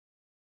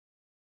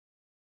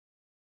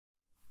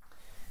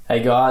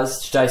Hey guys,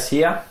 it's Jace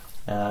here.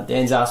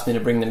 Dan's asked me to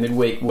bring the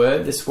midweek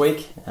word this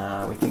week.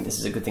 We think this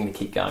is a good thing to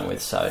keep going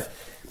with, so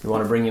we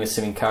want to bring you with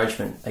some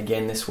encouragement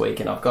again this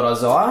week. And I've got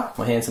Isaiah,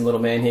 my handsome little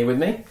man, here with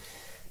me.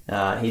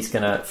 He's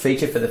going to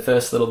feature for the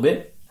first little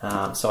bit.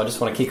 So I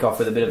just want to kick off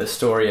with a bit of a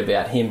story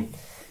about him.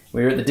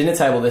 We were at the dinner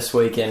table this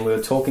week and we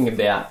were talking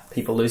about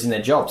people losing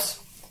their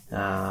jobs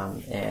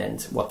and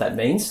what that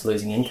means,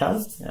 losing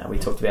income. We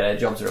talked about our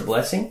jobs are a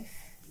blessing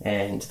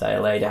and they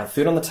allow you to have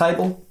food on the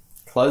table,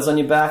 clothes on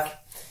your back,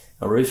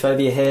 a roof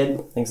over your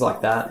head, things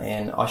like that.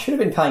 And I should have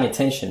been paying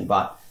attention,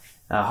 but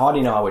Heidi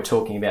and I were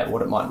talking about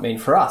what it might mean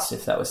for us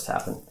if that was to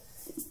happen.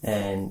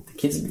 And the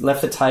kids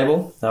left the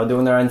table, they were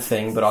doing their own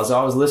thing, but I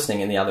was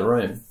listening in the other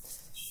room.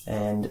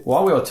 And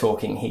while we were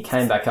talking, he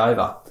came back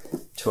over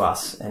to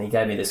us and he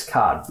gave me this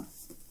card.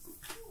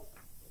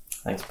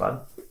 Thanks,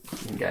 bud.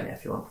 You can go now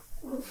if you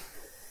want.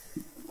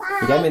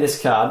 He gave me this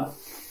card.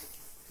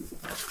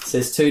 It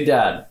says, "To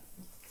Dad.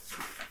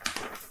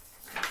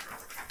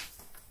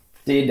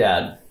 Dear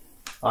Dad,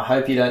 I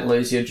hope you don't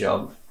lose your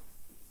job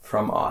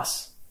from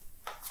ice."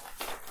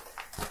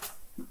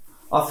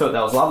 I thought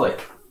that was lovely.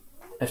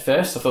 At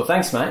first, I thought,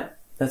 thanks, mate.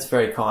 That's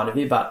very kind of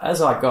you. But as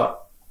I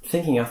got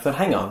thinking, I thought,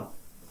 hang on.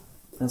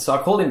 And so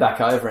I called him back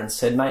over and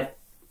said, mate,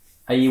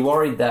 are you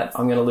worried that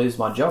I'm going to lose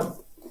my job?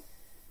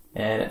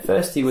 And at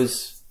first he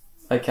was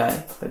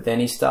okay, but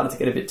then he started to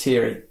get a bit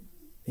teary.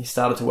 He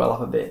started to well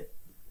up a bit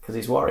because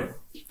he's worried.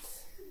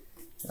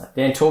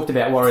 Dan talked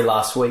about worry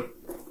last week.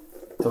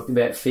 Talked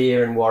about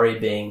fear and worry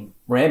being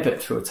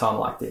rampant through a time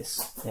like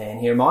this. And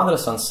he reminded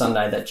us on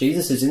Sunday that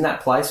Jesus is in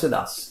that place with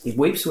us. He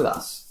weeps with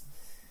us.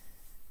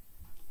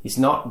 He's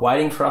not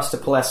waiting for us to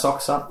pull our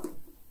socks up,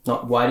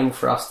 not waiting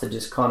for us to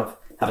just kind of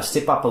have a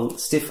stiff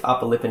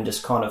upper lip and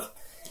just kind of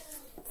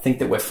think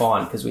that we're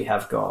fine because we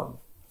have God.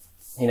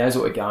 He knows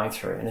what we're going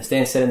through. And as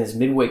Dan said in his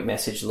midweek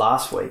message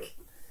last week,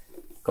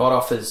 God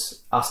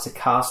offers us to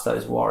cast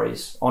those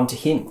worries onto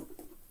him.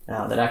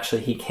 That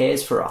actually he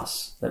cares for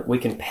us, that we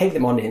can peg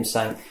them onto him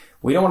saying,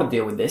 we don't want to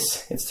deal with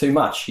this, it's too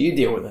much, you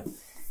deal with it.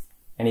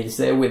 And he's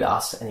there with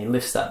us and he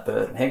lifts that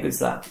burden. How good's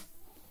that?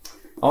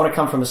 I want to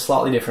come from a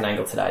slightly different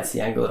angle today. It's the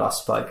angle that I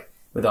spoke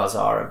with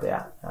Isaiah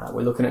about.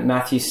 We're looking at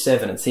Matthew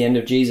 7. It's the end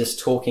of Jesus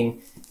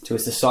talking to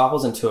his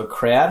disciples and to a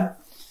crowd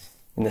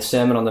in the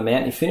Sermon on the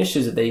Mount. He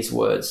finishes with these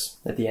words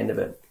at the end of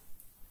it,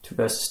 to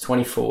verses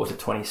 24 to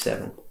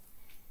 27.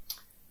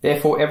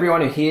 "Therefore,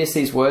 everyone who hears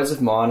these words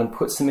of mine and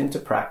puts them into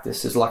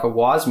practice is like a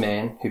wise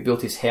man who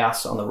built his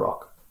house on the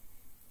rock.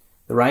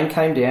 The rain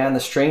came down, the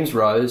streams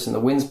rose, and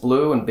the winds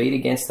blew and beat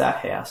against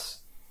that house.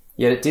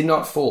 Yet it did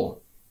not fall,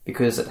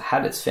 because it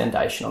had its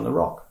foundation on the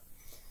rock.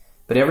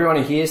 But everyone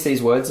who hears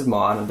these words of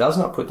mine and does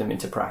not put them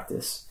into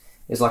practice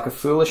is like a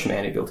foolish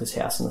man who built his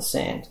house on the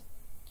sand.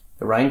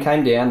 The rain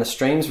came down, the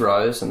streams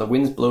rose, and the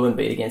winds blew and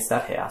beat against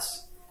that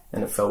house,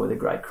 and it fell with a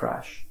great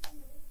crash."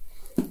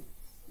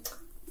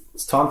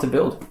 It's time to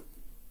build.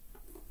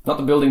 Not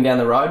the building down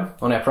the road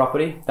on our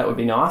property. That would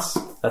be nice.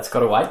 That's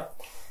got to wait.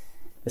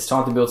 It's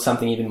time to build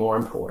something even more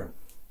important.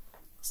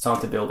 It's time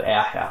to build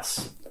our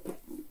house.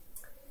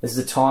 This is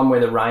a time where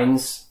the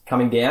rain's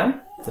coming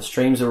down, the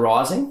streams are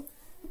rising,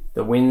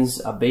 the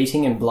winds are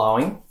beating and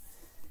blowing,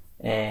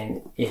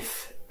 and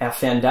if our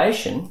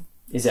foundation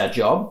is our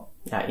job,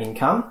 our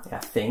income,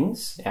 our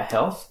things, our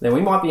health, then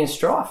we might be in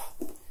strife.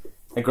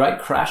 A great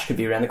crash could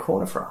be around the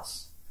corner for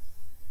us.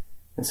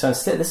 And so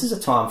instead, this is a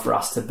time for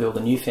us to build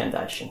a new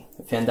foundation,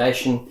 a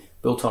foundation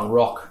built on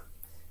rock,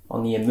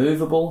 on the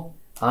immovable,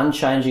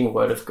 unchanging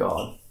Word of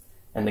God,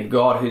 and the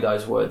God who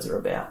those words are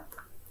about.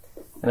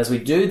 And as we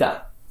do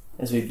that,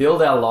 as we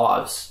build our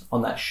lives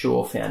on that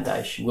sure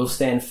foundation, we'll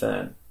stand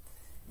firm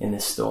in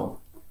this storm.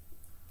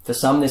 For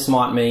some, this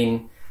might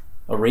mean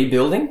a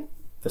rebuilding.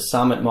 For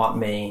some, it might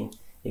mean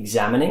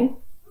examining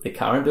the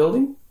current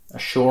building, a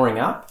shoring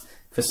up.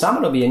 For some,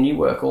 it'll be a new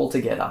work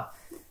altogether.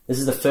 This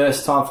is the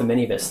first time for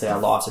many of us that our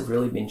lives have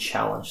really been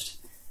challenged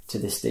to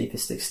this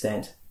deepest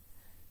extent.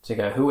 To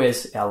go, who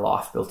is our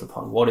life built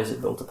upon? What is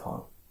it built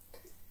upon?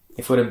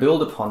 If we're to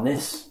build upon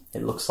this,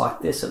 it looks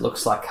like this. It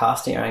looks like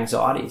casting our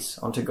anxieties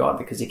onto God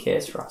because he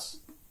cares for us.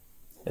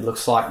 It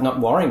looks like not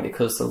worrying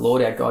because the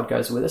Lord our God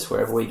goes with us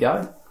wherever we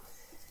go.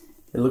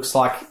 It looks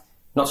like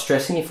not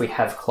stressing if we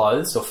have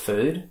clothes or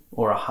food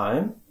or a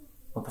home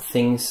or the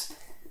things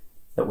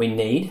that we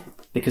need,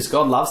 because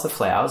God loves the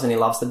flowers and he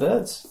loves the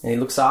birds and he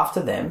looks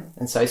after them,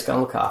 and so he's going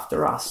to look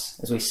after us.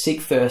 As we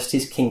seek first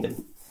his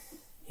kingdom,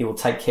 he will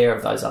take care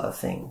of those other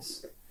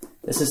things.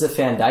 This is the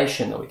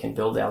foundation that we can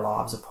build our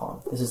lives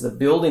upon. This is the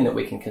building that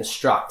we can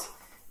construct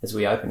as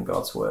we open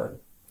God's word.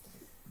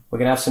 We're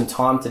going to have some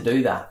time to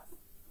do that.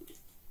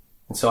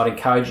 And so I'd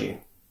encourage you,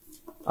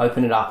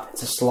 open it up.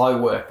 It's a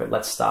slow work, but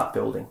let's start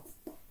building.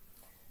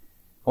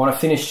 I want to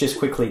finish just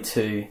quickly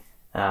to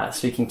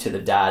speaking to the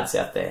dads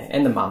out there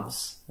and the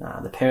mums,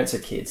 the parents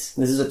of kids.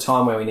 This is a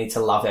time where we need to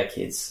love our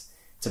kids,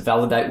 to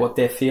validate what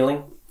they're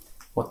feeling,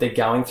 what they're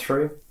going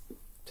through,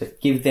 to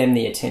give them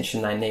the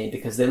attention they need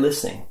because they're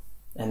listening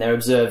and they're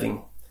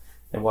observing,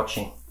 they're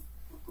watching.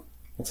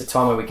 It's a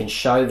time where we can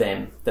show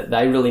them that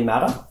they really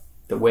matter,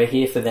 that we're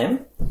here for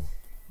them,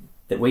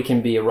 that we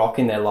can be a rock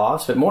in their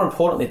lives, but more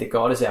importantly, that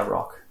God is our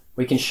rock.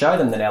 We can show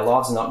them that our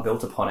lives are not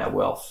built upon our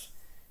wealth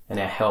and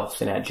our health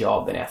and our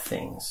job and our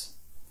things.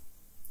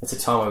 It's a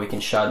time where we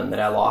can show them that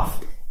our life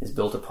is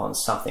built upon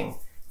something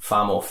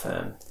far more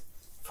firm,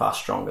 far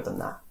stronger than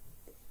that.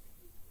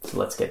 So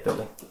let's get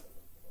building.